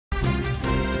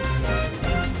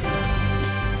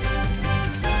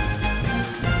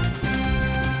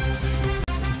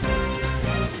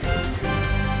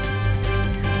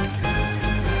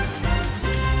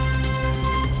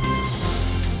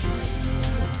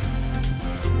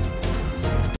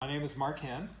name is Mark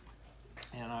Henn,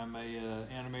 and I'm a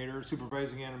animator,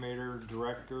 supervising animator,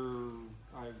 director.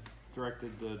 I've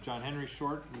directed the John Henry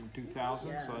short in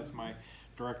 2000, so that's my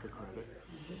director credit.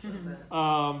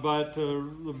 But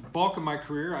the bulk of my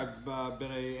career, I've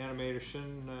been an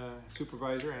animation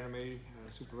supervisor,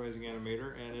 supervising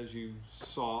animator, and as you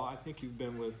saw, I think you've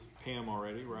been with Pam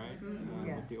already, right?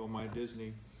 Yes. With the Oh My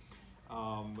Disney,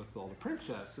 with all the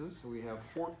princesses. We have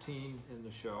 14 in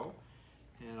the show,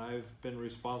 and I've been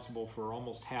responsible for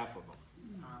almost half of them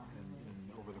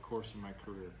over the course of my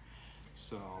career.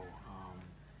 So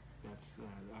that's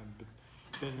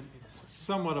I've been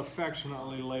somewhat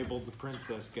affectionately labeled the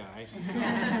princess guy.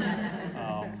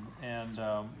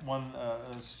 So, one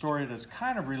story that's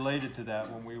kind of related to that,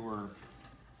 when we were,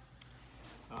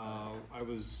 I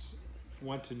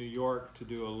went to New York to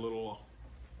do a little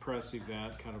press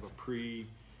event, kind of a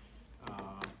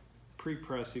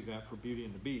pre-press event for Beauty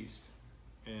and the Beast,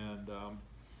 and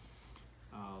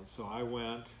so I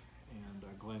went, and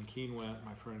Glenn Keane went,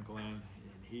 my friend Glenn, and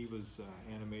he was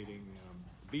animating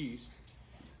Beast,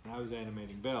 and I was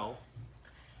animating Belle.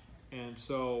 And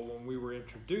so when we were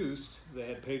introduced, they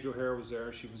had Paige O'Hara was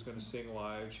there. She was going to sing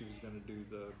live. She was going to do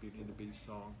the Beauty and the Beast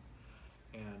song.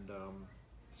 And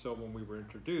so when we were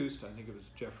introduced, I think it was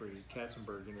Jeffrey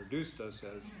Katzenberg introduced us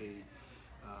as the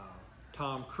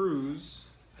Tom Cruise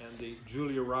and the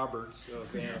Julia Roberts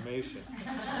of animation.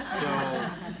 So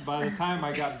by the time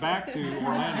I got back to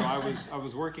Orlando, I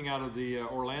was working out of the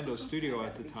Orlando studio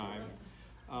at the time.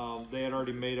 They had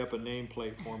already made up a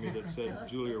nameplate for me that said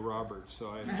Julia Roberts, so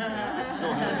I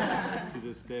still have it to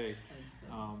this day.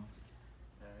 All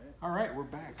right, we're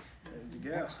back.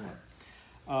 Excellent.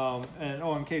 And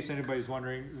in case anybody's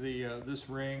wondering, this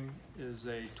ring is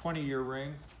a 20-year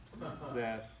ring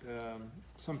that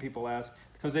some people ask,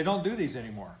 because they don't do these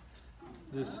anymore.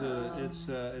 This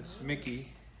it's Mickey.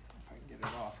 If I can get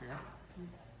it off here.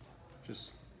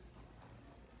 Just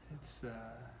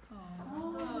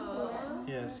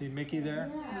yeah, see Mickey there?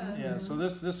 Yeah, so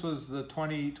this was the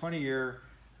 20-year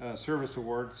service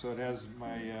award, so it has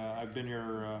my, I've been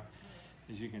here,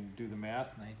 as you can do the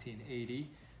math, 1980,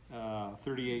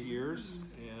 38 years,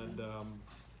 and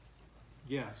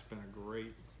yeah, it's been a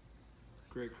great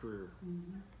career,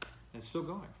 and still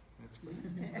going. That's good,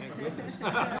 thank goodness.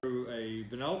 Through a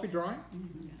Vanellope drawing,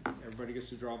 everybody gets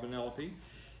to draw Vanellope,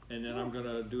 and then I'm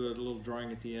gonna do a little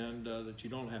drawing at the end that you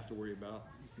don't have to worry about,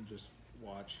 you can just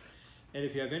watch. And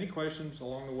if you have any questions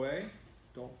along the way,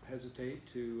 don't hesitate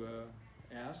to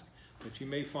ask. But you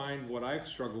may find what I've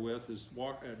struggled with is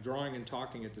drawing and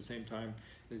talking at the same time.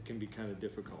 It can be kind of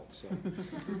difficult. So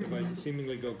if I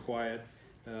seemingly go quiet,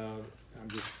 I'm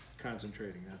just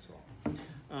concentrating, that's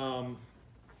all.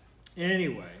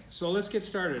 Anyway, so let's get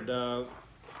started.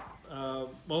 Well,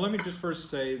 let me just first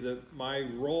say that my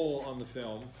role on the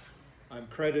film, I'm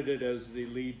credited as the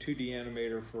lead 2D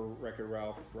animator for Wreck-It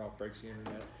Ralph, Ralph Breaks the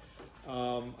Internet.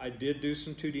 I did do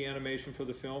some 2D animation for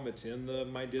the film. It's in the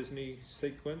My Disney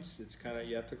sequence. It's kind of,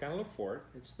 you have to kind of look for it.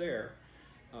 It's there.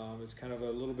 It's kind of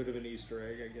a little bit of an Easter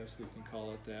egg, I guess we can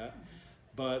call it that.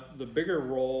 But the bigger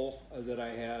role that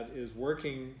I had is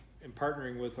working and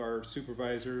partnering with our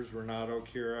supervisors, Renato,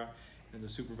 Kira, and the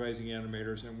supervising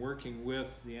animators, and working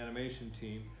with the animation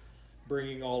team,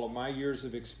 bringing all of my years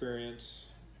of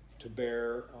experience to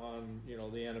bear on, you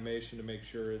know, the animation to make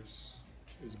sure it's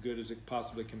as good as it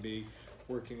possibly can be,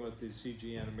 working with the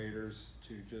CG animators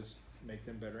to just make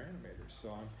them better animators.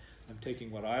 So I'm taking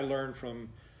what I learned from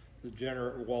the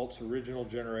Walt's original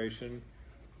generation.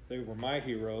 They were my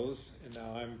heroes, and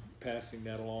now I'm passing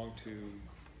that along to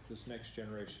this next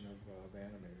generation of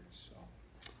animators. So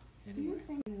anyway. Do you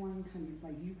think anyone can,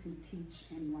 like, you can teach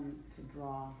anyone to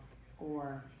draw,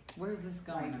 or where's this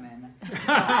going, Amanda?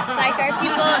 Like, are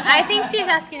people, I think she's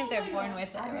asking if they're born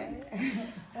with it, right?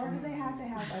 Or do they have to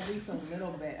have at least a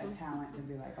little bit of talent to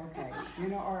be like, okay, you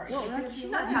know, or... Well, she's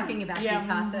not talking about you,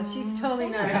 Tassa. She's totally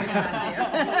not talking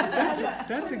about you.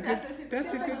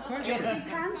 That's a good question. You're too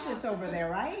conscious over there,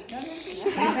 right?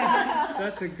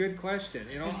 That's a good question.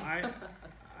 You know,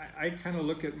 I kind of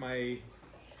look at my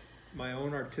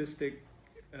own artistic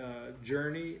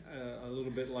journey a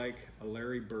little bit like a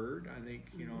Larry Bird. I think,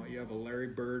 you know, you have a Larry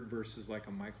Bird versus like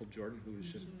a Michael Jordan, who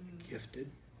is just gifted.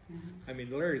 I mean,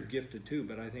 Larry's gifted too,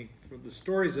 but I think from the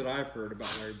stories that I've heard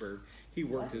about Larry Bird, he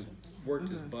worked his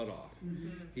butt off.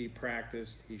 He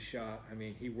practiced, he shot. I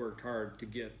mean, he worked hard to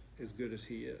get as good as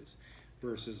he is,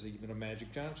 versus even a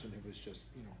Magic Johnson, who was just,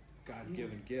 you know,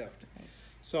 God-given gift.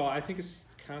 So I think it's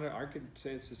kind of, I could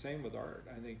say it's the same with art.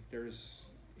 I think there's,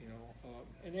 you know,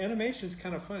 and animation's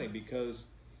kind of funny because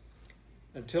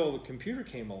until the computer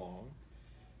came along,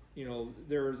 you know,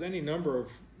 there's any number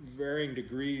of varying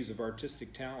degrees of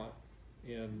artistic talent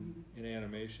in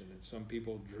animation, and some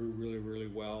people drew really, really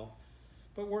well,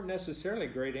 but weren't necessarily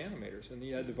great animators. And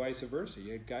you had the vice versa.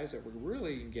 You had guys that were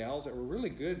really, and gals that were really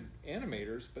good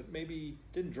animators, but maybe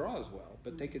didn't draw as well,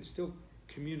 but they could still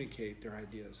communicate their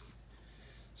ideas.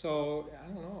 So I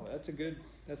don't know.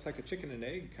 That's like a chicken and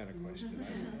egg kind of question.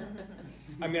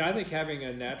 I mean, I think having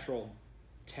a natural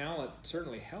talent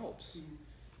certainly helps,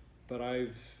 but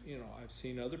I've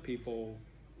seen other people,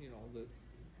 you know, that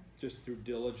just through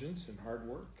diligence and hard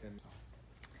work. And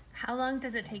How long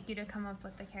does it take you to come up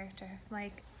with the character?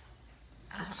 Like,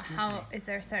 how is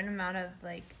there a certain amount of,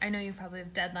 like, I know you probably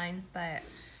have deadlines, but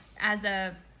as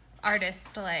a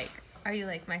artist, like, are you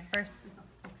like, my first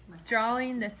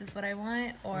drawing, this is what I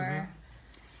want, or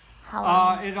how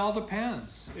long? It all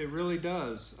depends. It really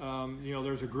does. You know,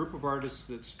 there's a group of artists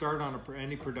that start on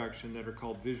any production that are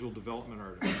called visual development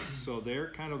artists. So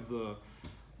they're kind of the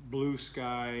blue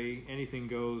sky, anything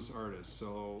goes artists.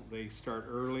 So they start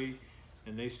early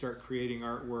and they start creating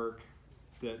artwork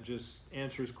that just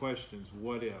answers questions.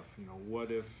 What if, you know,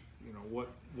 what if, you know,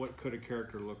 what could a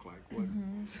character look like?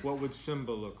 What would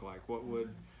Simba look like? What would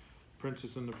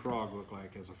Princess and the Frog look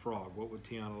like as a frog? What would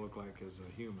Tiana look like as a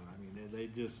human? I mean, they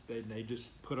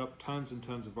just put up tons and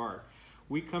tons of art.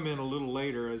 We come in a little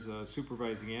later as a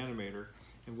supervising animator,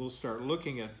 and we'll start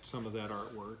looking at some of that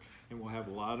artwork, and we'll have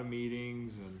a lot of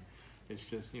meetings, and it's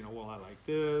just, you know, well, I like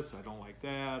this, I don't like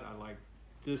that, I like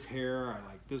this hair, I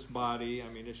like this body. I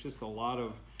mean, it's just a lot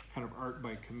of kind of art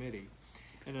by committee.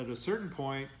 And at a certain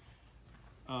point,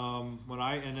 then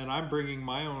I'm bringing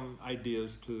my own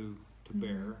ideas to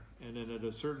bear, and then at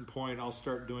a certain point I'll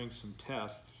start doing some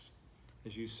tests,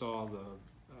 as you saw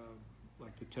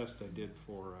like the test I did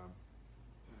for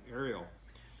Ariel,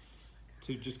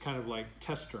 to just kind of like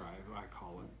test drive, I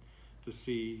call it, to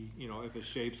see, you know, if a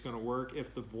shape's going to work,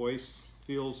 if the voice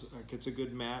feels like it's a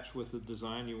good match with the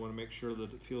design. You want to make sure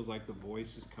that it feels like the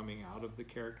voice is coming out of the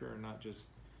character and not just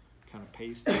kind of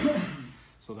pasted.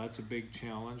 So that's a big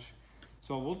challenge.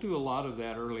 So we'll do a lot of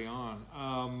that early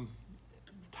on.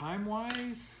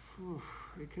 Time-wise,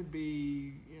 it could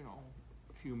be, you know,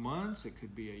 a few months, it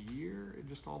could be a year, it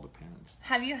just all depends.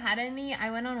 Have you had any, I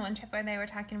went on one trip where they were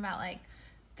talking about, like,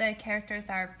 the characters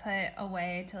are put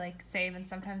away to, like, save, and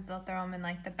sometimes they'll throw them in,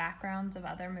 like, the backgrounds of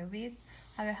other movies.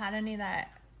 Have you had any that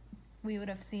we would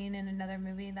have seen in another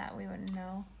movie that we wouldn't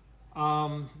know?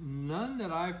 None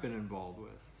that I've been involved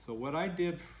with. So what I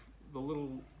did, the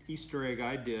little Easter egg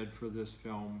I did for this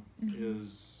film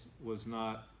was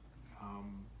not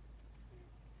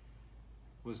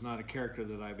a character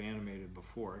that I've animated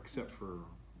before, except for,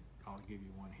 I'll give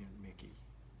you one hint, Mickey.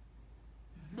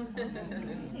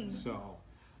 So,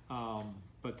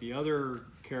 but the other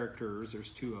characters, there's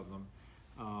two of them.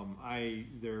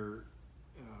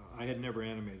 I had never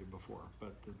animated before,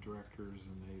 but the directors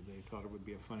and they thought it would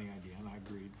be a funny idea, and I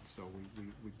agreed. So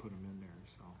we put them in there.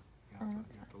 So you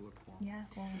have to look for them. Yeah.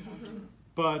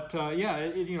 Well, but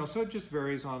yeah, you know, so it just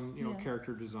varies on, you know,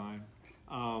 character design.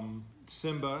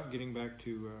 Simba, getting back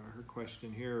to her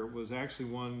question here, was actually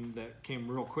one that came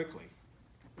real quickly.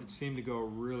 It seemed to go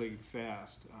really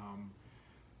fast.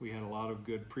 We had a lot of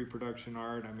good pre-production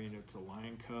art. I mean, it's a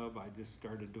lion cub. I just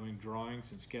started doing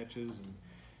drawings and sketches, and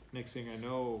next thing I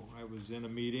know, I was in a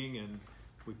meeting and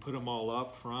we put them all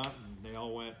up front, and they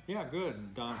all went, yeah, good.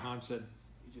 And Don Hahn said,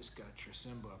 you just got your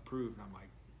Simba approved. And I'm like,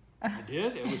 I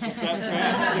did? It was just that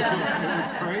fast. It was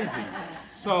crazy.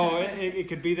 So it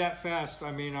could be that fast.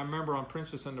 I mean, I remember on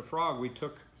Princess and the Frog, we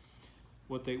took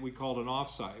what we called an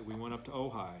offsite. We went up to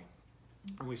Ojai,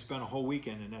 and we spent a whole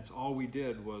weekend, and that's all we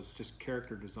did was just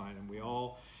character design. And we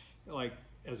all, like,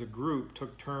 as a group,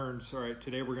 took turns. All right,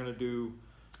 today we're going to do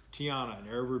Tiana, and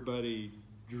everybody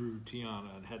drew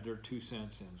Tiana and had their 2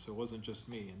 cents in. So it wasn't just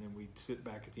me. And then we'd sit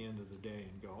back at the end of the day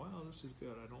and go, well, this is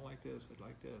good. I don't like this. I'd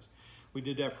like this. We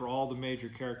did that for all the major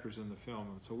characters in the film.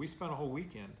 And so we spent a whole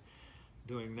weekend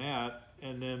doing that.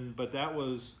 And then, but that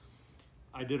was,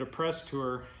 I did a press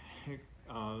tour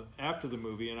after the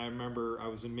movie, and I remember I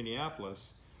was in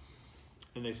Minneapolis,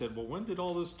 and they said, well, when did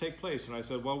all this take place? And I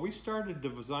said, well, we started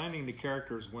designing the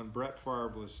characters when Brett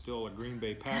Favre was still a Green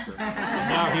Bay Packer. And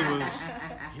now he was,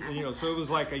 you know, so it was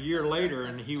like a year later,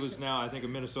 and he was now, I think, a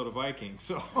Minnesota Viking.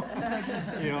 So,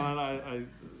 you know, and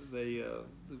the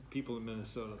people in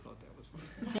Minnesota thought that was funny.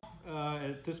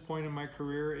 At this point in my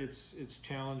career, it's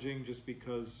challenging just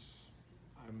because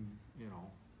I'm, you know,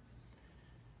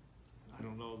 I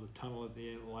don't know, the tunnel at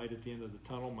the end, light at the end of the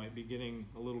tunnel might be getting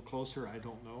a little closer. I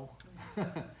don't know.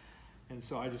 And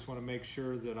so I just want to make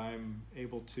sure that I'm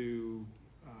able to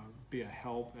be a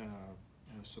help and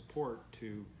a support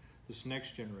to this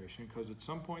next generation, because at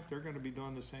some point they're going to be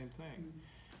doing the same thing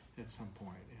at some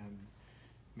point, and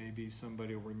maybe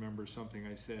somebody will remember something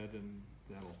I said and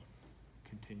that'll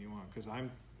continue on, because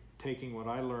I'm taking what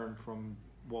I learned from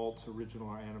Walt's original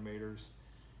animators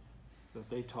that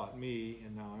they taught me,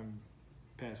 and now I'm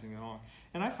passing it on,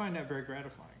 and I find that very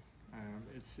gratifying.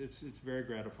 It's very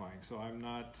gratifying. So I'm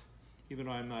not, even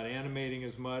though I'm not animating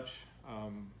as much,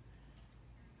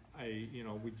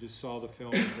 we just saw the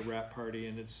film at the wrap party,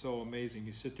 and it's so amazing.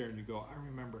 You sit there and you go, I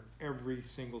remember every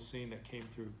single scene that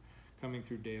coming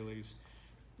through dailies,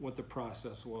 what the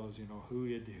process was,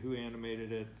 who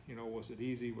animated it, was it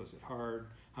easy, was it hard,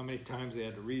 how many times they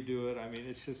had to redo it. I mean,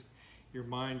 it's just, your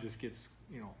mind just gets,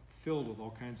 filled with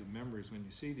all kinds of memories when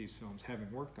you see these films,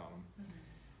 having worked on them.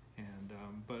 And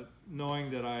but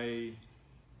knowing that I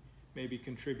maybe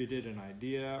contributed an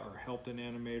idea or helped an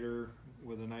animator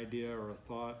with an idea or a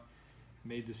thought,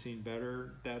 made the scene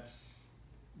better, that's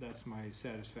my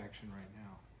satisfaction right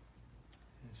now.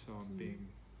 And so I'm being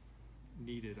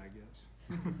needed, I guess.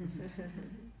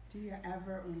 Do you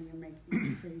ever, when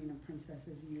you're creating a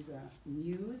princesses, use a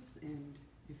muse? And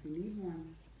if you need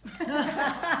one. This is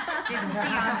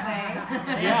Beyonce.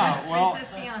 Yeah, well,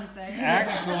 Princess Beyonce.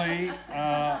 Actually,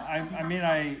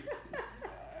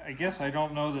 I guess I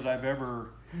don't know that I've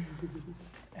ever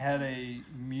had a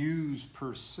muse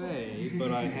per se,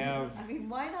 but I have. I mean,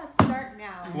 why not start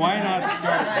now? Why not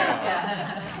start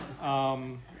now?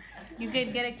 You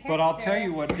could get a character. But I'll tell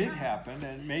you what did happen,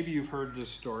 and maybe you've heard this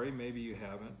story, maybe you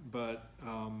haven't, but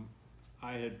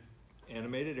I had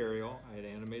animated Ariel, I had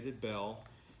animated Belle,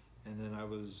 and then I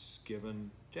was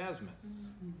given Jasmine.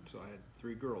 So I had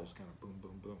 3 girls, kind of boom,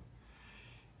 boom, boom.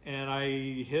 And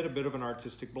I hit a bit of an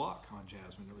artistic block on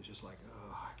Jasmine. It was just like,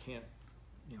 oh, I can't,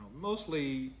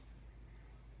 mostly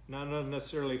not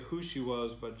necessarily who she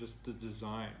was, but just the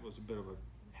design was a bit of a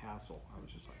hassle. I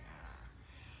was just like,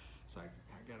 it's like,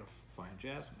 I gotta find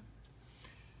Jasmine.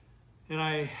 And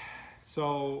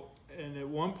at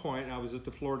one point I was at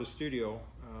the Florida studio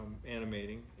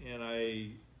animating, and I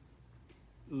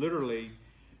literally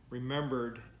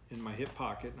remembered in my hip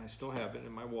pocket, and I still have it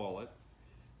in my wallet,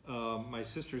 my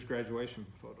sister's graduation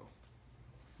photo,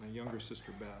 my younger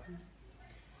sister Beth.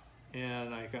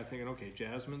 And I got thinking, okay,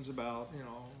 Jasmine's about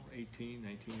 18,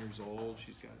 19 years old.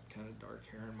 She's got kind of dark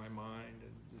hair in my mind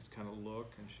and this kind of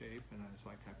look and shape. And I was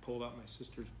like, I pulled out my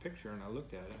sister's picture and I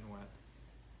looked at it and went,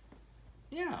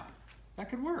 yeah, that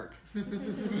could work.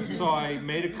 So I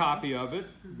made a copy of it,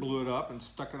 blew it up, and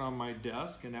stuck it on my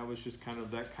desk. And that was just kind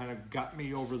of got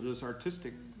me over this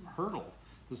artistic hurdle,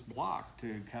 this block,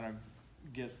 to kind of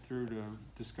get through to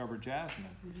discover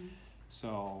Jasmine.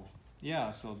 So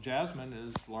yeah, so Jasmine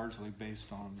is largely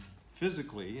based on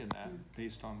physically, and that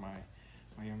based on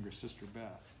my younger sister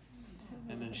Beth.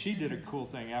 And then she did a cool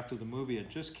thing after the movie. It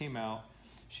just came out.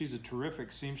 She's a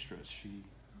terrific seamstress. She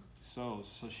sews,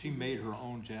 so she made her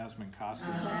own Jasmine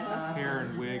costume, hair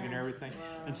and wig and everything,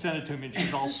 and sent it to me. And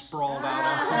she's all sprawled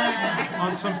out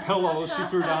on some pillows she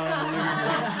threw down in the living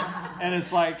room. And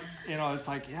it's like,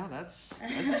 yeah, that's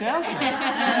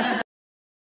Jasmine.